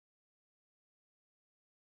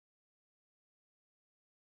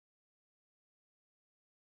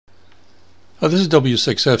This is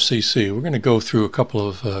W6FCC. We're going to go through a couple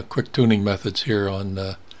of quick tuning methods here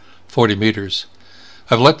on 40 meters.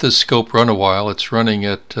 I've let this scope run a while. It's running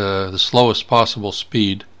at the slowest possible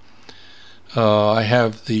speed. I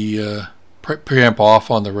have the preamp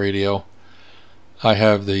off on the radio. I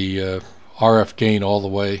have the RF gain all the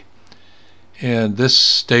way. And this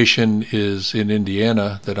station is in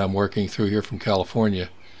Indiana that I'm working through here from California.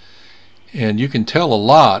 And you can tell a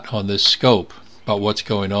lot on this scope about what's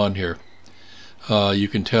going on here. You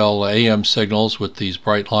can tell AM signals with these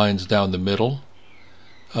bright lines down the middle.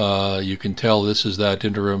 You can tell this is that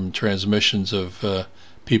interim transmissions of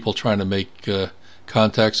people trying to make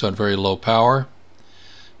contacts on very low power.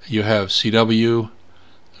 You have CW.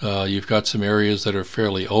 You've got some areas that are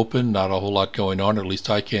fairly open, not a whole lot going on, or at least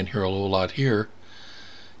I can't hear a whole lot here.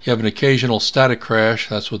 You have an occasional static crash.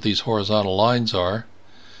 That's what these horizontal lines are.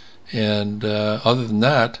 And other than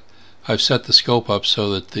that, I've set the scope up so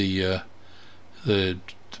that the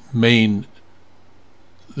main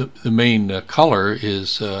color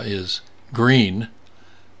is green.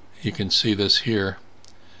 You can see this here.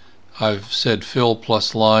 I've said fill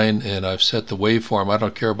plus line, and I've set the waveform. I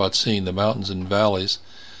don't care about seeing the mountains and valleys,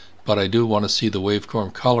 but I do want to see the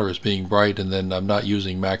waveform color as being bright, and then I'm not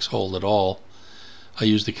using max hold at all. I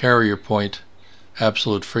use the carrier point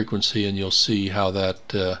absolute frequency, and you'll see how that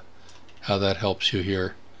helps you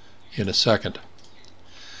here in a second.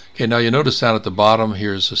 Okay, now you notice down at the bottom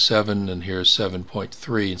here's a 7 and here's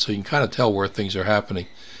 7.3, and so you can kind of tell where things are happening.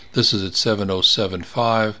 This is at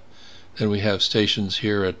 7.075. Then we have stations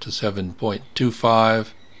here at 7.25.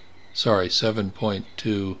 Sorry,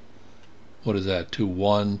 7.2. What is that?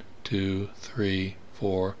 1, 2, 3,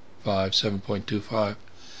 4, 5, 7.25.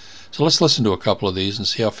 So let's listen to a couple of these and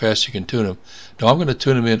see how fast you can tune them. Now I'm going to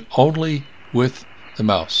tune them in only with the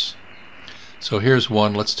mouse. So here's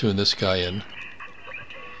one. Let's tune this guy in.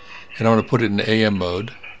 And I'm going to put it in AM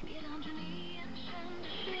mode.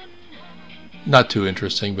 Not too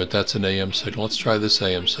interesting, but that's an AM signal. Let's try this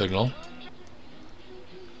AM signal.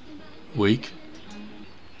 Weak.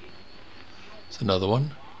 It's another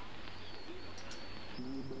one.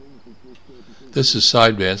 This is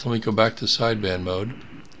sideband. So let me go back to sideband mode.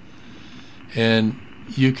 And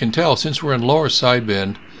you can tell, since we're in lower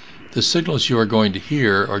sideband, the signals you are going to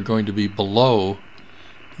hear are going to be below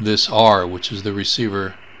this R, which is the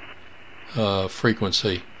receiver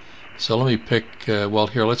frequency. So let me pick, well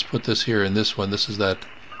here, let's put this here in this one. This is that,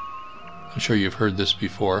 I'm sure you've heard this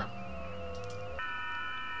before.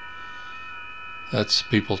 That's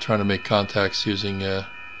people trying to make contacts using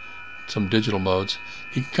some digital modes.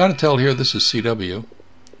 You can kind of tell here this is CW.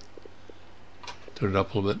 Turn it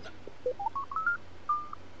up a little bit.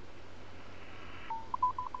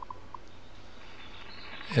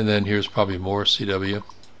 And then here's probably more CW.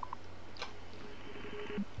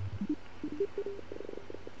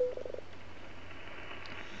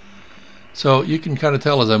 So you can kind of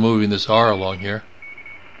tell as I'm moving this R along here.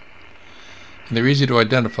 And they're easy to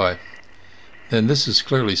identify. And this is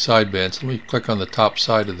clearly sideband, so let me click on the top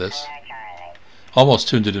side of this. Almost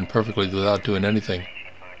tuned it in perfectly without doing anything.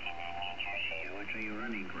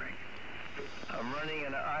 I'm running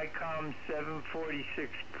an ICOM 746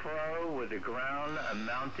 Pro with a ground, a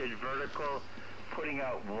mounted vertical, putting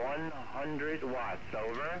out 100 watts.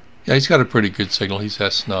 Over. Yeah, he's got a pretty good signal. He's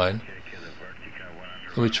S9.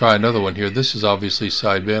 Let me try another one here. This is obviously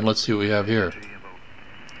sideband. Let's see what we have here.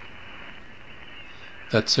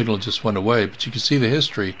 That signal just went away, but you can see the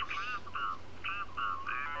history.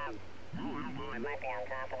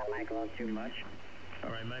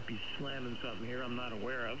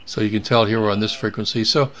 So you can tell here we're on this frequency.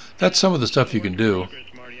 So that's some of the stuff you can do.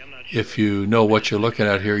 If you know what you're looking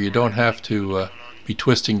at here, you don't have to be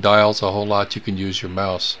twisting dials a whole lot. You can use your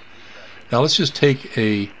mouse. Now let's just take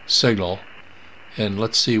a signal and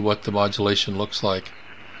let's see what the modulation looks like.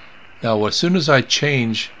 Now as soon as I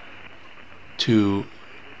change to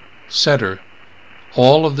center,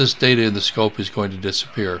 all of this data in the scope is going to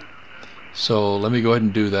disappear. So let me go ahead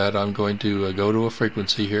and do that. I'm going to go to a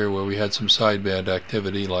frequency here where we had some sideband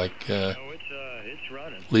activity, like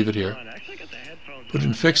leave it here, put it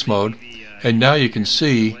in fixed mode, and now you can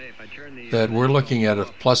see that we're looking at a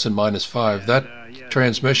plus and minus 5. That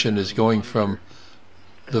transmission is going from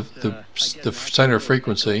the center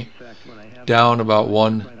frequency down about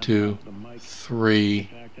 1, 2, 3.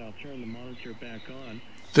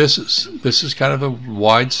 This is kind of a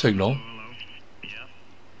wide signal.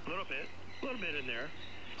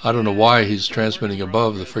 I don't know why he's transmitting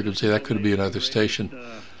above the frequency. That could be another station,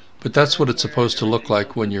 but that's what it's supposed to look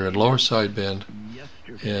like when you're in lower sideband.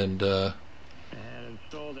 And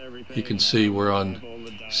you can see we're on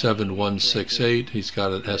 7168. He's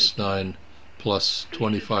got an S9 plus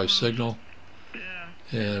 25 signal.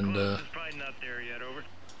 Yeah. And It's probably not there yet. Over.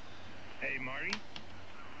 Hey, Marty.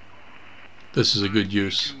 this is a good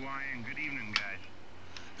use. Good evening, guys.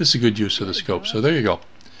 This is a good use of the scope. So there you go.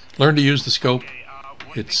 Learn to use the scope.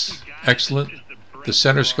 It's excellent. The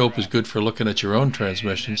center scope is good for looking at your own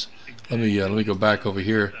transmissions. Let me go back over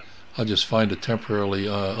here. I'll just find a temporarily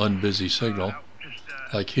unbusy signal,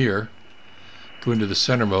 like here. Go into the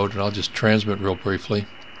center mode, and I'll just transmit real briefly.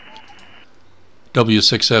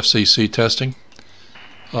 W6FCC testing.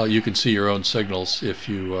 You can see your own signals if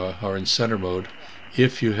you are in center mode.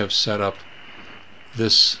 If you have set up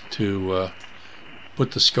this to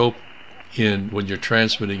put the scope in when you're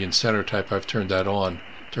transmitting in center type, I've turned that on,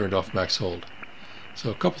 turned off max hold. So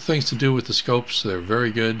a couple things to do with the scopes. They're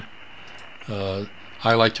very good.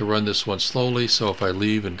 I like to run this one slowly, so if I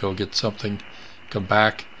leave and go get something, come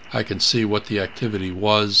back, I can see what the activity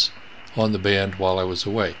was on the band while I was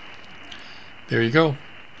away. There you go.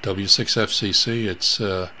 W6FCC. It's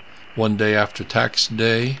one day after tax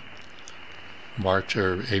day,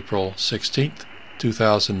 April 16th,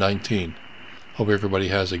 2019. Hope everybody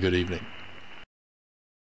has a good evening.